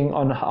start thinking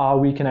on how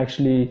we can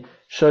actually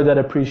show that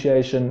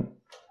appreciation.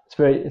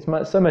 It's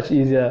so much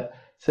easier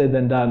said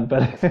than done,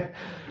 but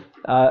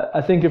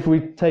I think if we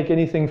take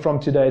anything from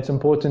today, it's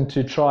important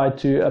to try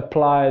to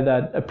apply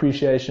that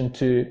appreciation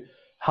to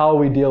how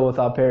we deal with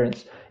our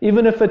parents.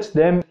 Even if it's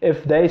them,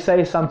 if they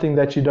say something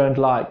that you don't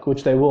like,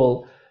 which they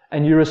will,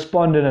 and you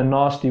respond in a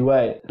nasty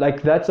way,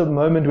 like that's a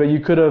moment where you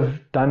could have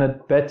done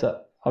it better.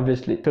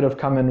 Obviously, could have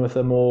come in with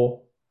a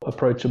more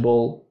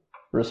approachable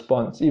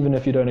response, even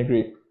if you don't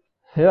agree.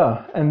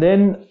 Yeah, and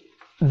then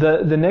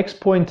the next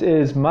point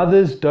is,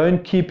 mothers,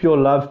 don't keep your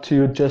love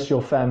to just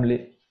your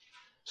family.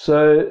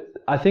 So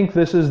I think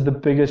this is the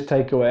biggest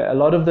takeaway. A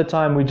lot of the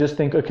time we just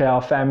think, okay,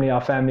 our family,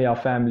 our family, our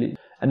family.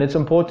 And it's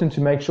important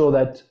to make sure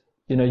that,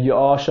 you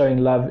are showing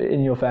love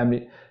in your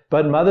family.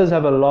 But mothers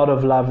have a lot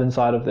of love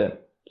inside of them.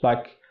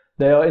 Like,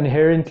 they are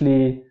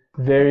inherently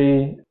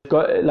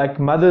like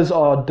mothers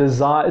are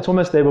designed, it's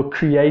almost they were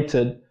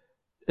created.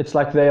 It's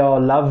like they are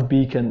love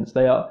beacons.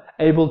 They are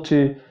able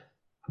to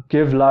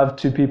give love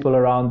to people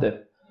around them.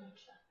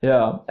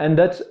 Yeah, and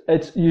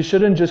you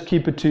shouldn't just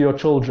keep it to your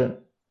children.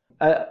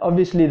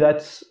 Obviously,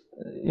 that's,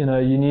 you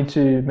need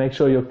to make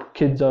sure your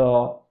kids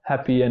are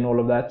happy and all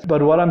of that.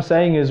 But what I'm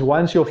saying is,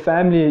 once your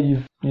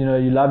family,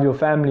 you love your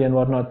family and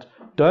whatnot,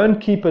 don't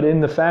keep it in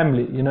the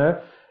family.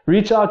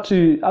 Reach out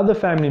to other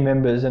family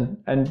members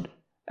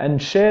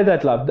and share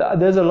that love.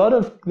 There's a lot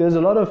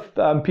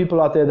of people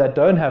out there that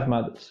don't have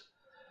mothers,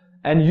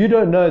 and you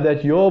don't know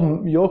that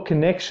your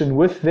connection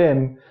with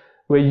them,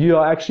 where you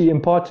are actually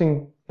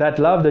imparting that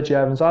love that you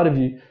have inside of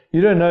you,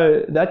 you don't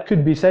know that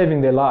could be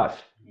saving their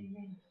life.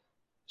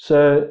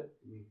 So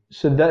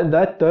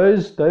that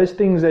those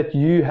things that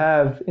you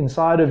have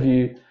inside of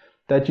you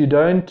that you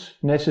don't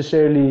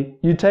necessarily,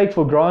 you take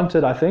for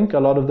granted, I think, a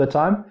lot of the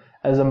time.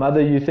 As a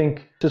mother, you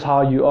think just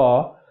how you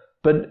are,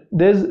 but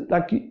there's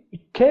like,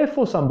 care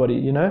for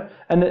somebody,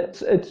 and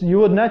it's you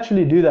would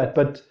naturally do that.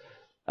 But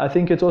I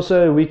think it's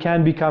also, we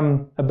can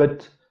become a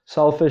bit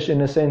selfish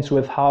in a sense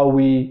with how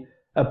we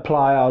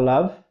apply our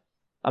love.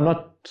 I'm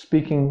not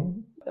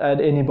speaking at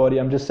anybody,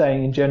 I'm just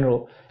saying in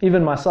general,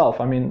 even myself.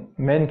 I mean,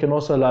 men can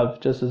also love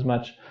just as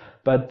much,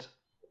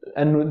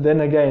 and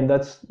then again,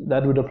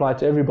 that would apply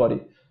to everybody.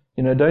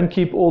 Don't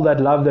keep all that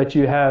love that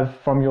you have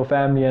from your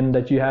family and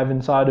that you have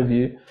inside of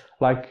you.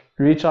 Like,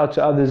 reach out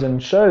to others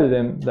and show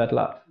them that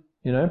love,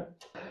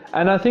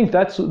 And I think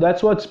that's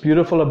what's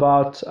beautiful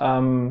about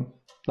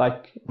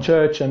like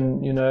church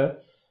and,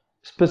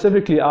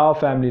 specifically our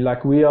family.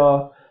 Like, we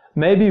are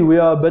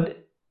a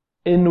bit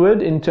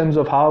inward in terms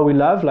of how we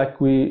love,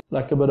 like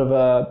a bit of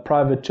a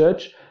private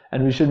church,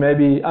 and we should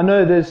maybe, I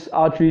know there's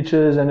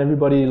outreaches and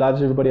everybody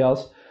loves everybody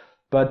else,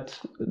 but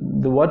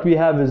what we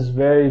have is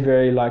very,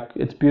 very, like,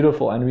 it's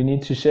beautiful, and we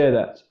need to share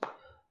that.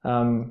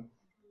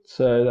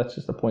 So that's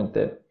just the point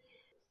there.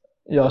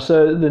 Yeah,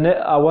 so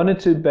I wanted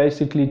to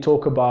basically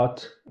talk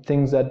about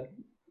things that,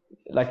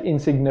 like,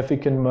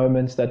 insignificant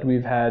moments that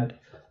we've had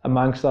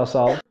amongst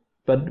ourselves,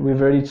 but we've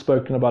already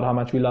spoken about how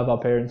much we love our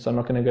parents, so I'm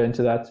not going to go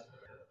into that.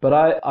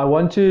 But I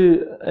want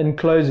to, in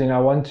closing, I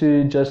want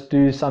to just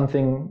do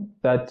something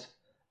that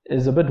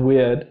is a bit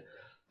weird,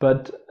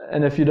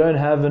 and if you don't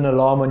have an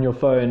alarm on your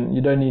phone,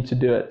 you don't need to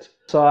do it.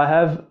 So I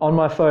have on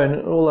my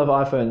phone, all of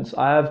iPhones,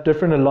 I have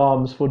different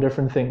alarms for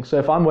different things. So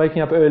if I'm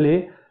waking up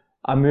early,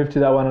 I move to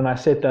that one and I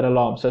set that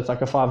alarm. So it's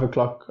like a 5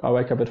 o'clock, I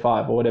wake up at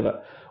 5 or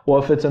whatever.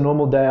 Or if it's a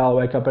normal day, I'll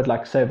wake up at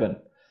like 7.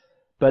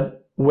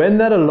 But when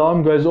that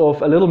alarm goes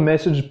off, a little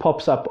message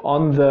pops up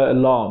on the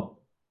alarm.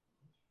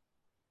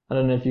 I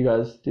don't know if you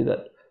guys do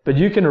that, but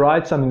you can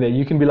write something there.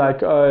 You can be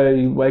like, oh,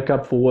 you wake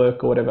up for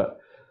work or whatever.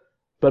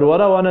 But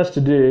what I want us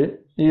to do,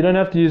 you don't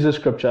have to use a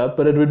scripture,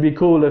 but it would be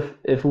cool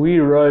if we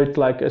wrote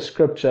like a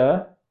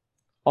scripture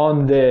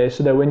on there,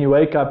 so that when you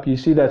wake up, you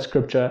see that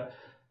scripture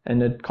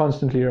and it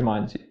constantly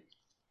reminds you.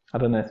 I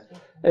don't know.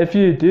 If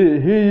you do,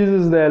 who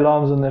uses their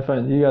alarms on their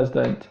phone? You guys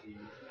don't.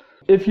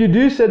 If you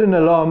do set an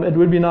alarm, it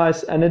would be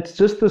nice, and it's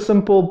just the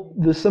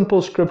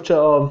simple scripture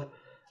of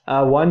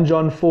 1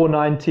 John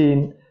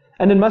 4:19.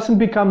 And it mustn't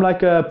become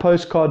like a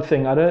postcard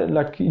thing.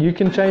 You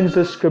can change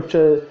the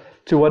scripture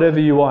to whatever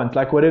you want,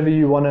 like whatever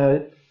you want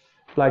to,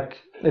 like,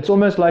 it's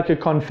almost like a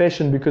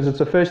confession, because it's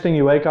the first thing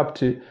you wake up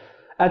to.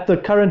 At the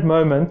current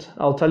moment,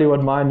 I'll tell you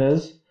what mine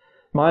is.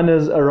 Mine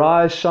is,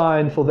 arise,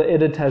 shine, for the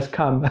edit has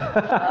come.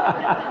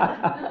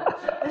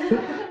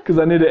 Because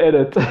I need to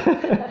edit.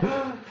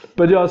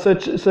 But yeah,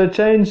 so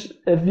change,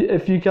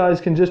 if you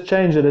guys can just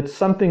change it. It's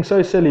something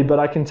so silly, but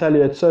I can tell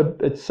you it's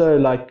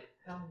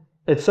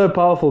so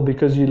powerful,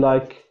 because you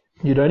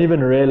don't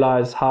even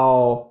realize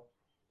how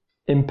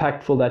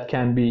impactful that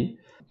can be.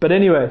 But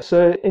anyway,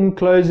 so in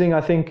closing,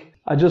 I think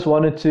I just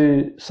wanted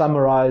to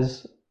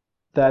summarize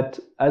that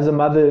as a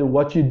mother,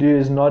 what you do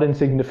is not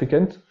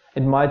insignificant.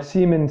 It might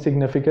seem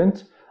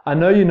insignificant. I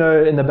know you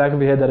know in the back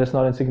of your head that it's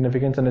not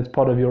insignificant and it's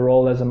part of your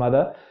role as a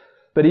mother.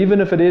 But even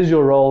if it is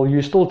your role,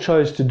 you still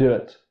chose to do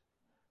it.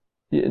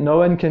 No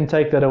one can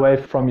take that away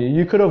from you.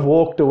 You could have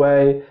walked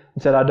away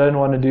and said, I don't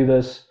want to do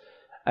this.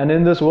 And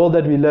in this world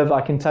that we live,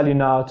 I can tell you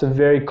now, it's a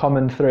very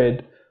common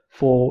thread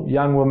for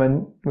young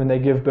women. When they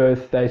give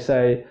birth, they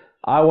say,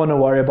 I want to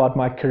worry about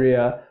my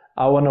career.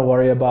 I want to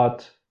worry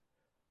about,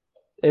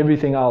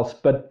 everything else,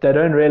 but they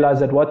don't realize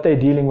that what they're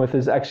dealing with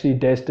is actually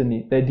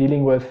destiny. They're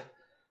dealing with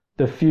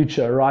the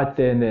future right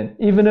there and then.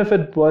 Even if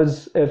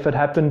it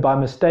happened by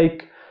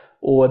mistake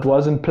or it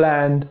wasn't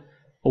planned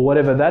or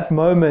whatever, that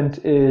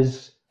moment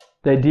is,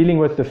 they're dealing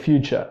with the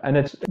future. And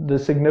it's the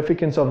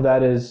significance of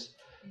that is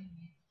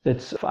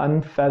it's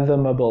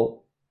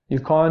unfathomable. You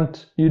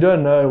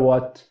don't know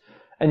what.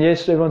 And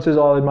yes, everyone says,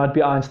 oh, it might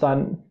be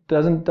Einstein.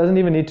 Doesn't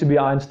even need to be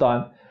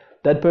Einstein.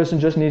 That person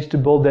just needs to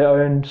build their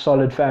own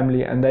solid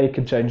family and they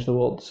can change the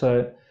world.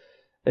 So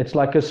it's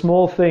like a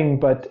small thing,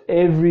 but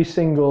every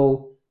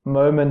single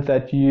moment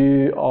that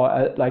you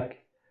are like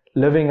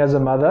living as a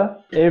mother,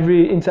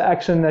 every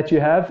interaction that you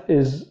have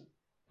is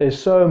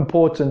so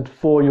important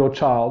for your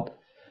child.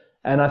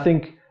 And I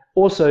think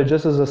also,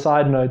 just as a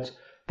side note,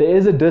 there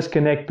is a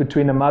disconnect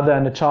between a mother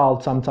and a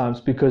child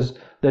sometimes, because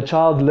the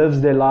child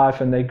lives their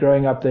life and they're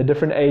growing up, they're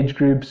different age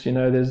groups,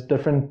 there's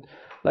different,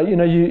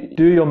 you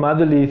do your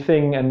motherly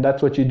thing and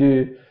that's what you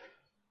do,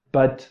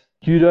 but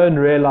you don't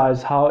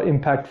realize how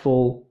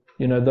impactful,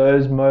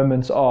 those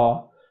moments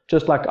are.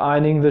 Just like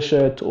ironing the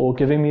shirt or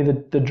giving me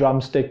the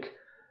drumstick,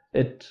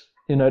 it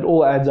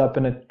all adds up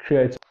and it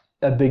creates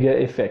a bigger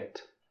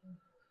effect.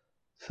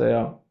 So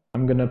yeah,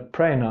 I'm going to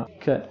pray now.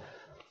 Okay.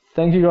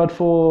 Thank you, God,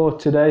 for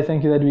today.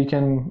 Thank you that we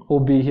can all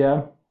be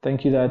here.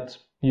 Thank you that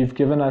you've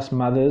given us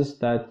mothers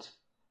that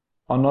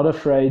are not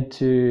afraid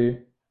to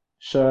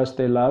show us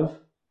their love,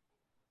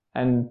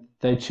 and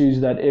they choose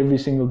that every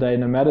single day,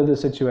 no matter the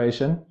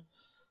situation.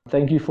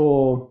 Thank you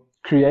for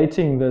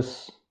creating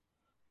this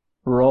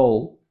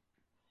role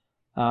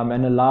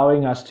and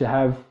allowing us to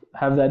have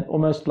that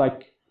almost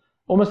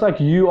like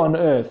you on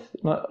earth,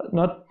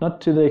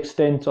 not to the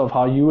extent of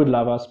how you would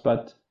love us,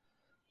 but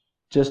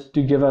just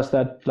to give us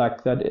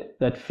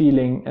that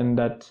feeling and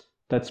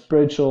that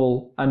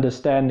spiritual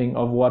understanding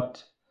of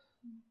what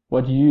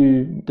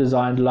you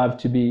designed love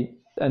to be.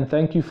 And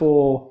thank you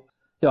for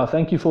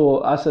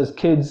us as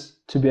kids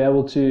to be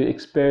able to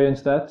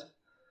experience that,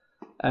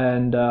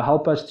 and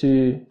help us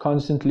to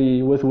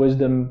constantly, with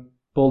wisdom,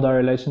 build our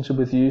relationship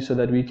with you so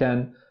that we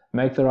can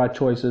make the right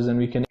choices and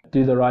we can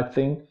do the right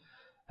thing,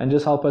 and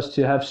just help us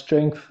to have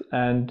strength.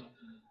 And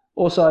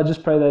also I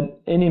just pray that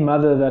any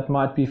mother that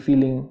might be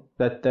feeling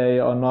that they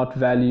are not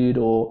valued,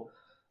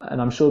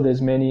 and I'm sure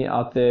there's many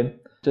out there,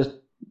 just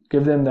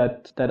give them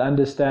that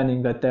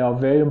understanding that they are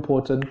very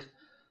important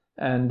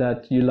and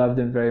that you love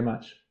them very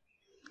much.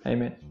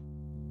 Amen.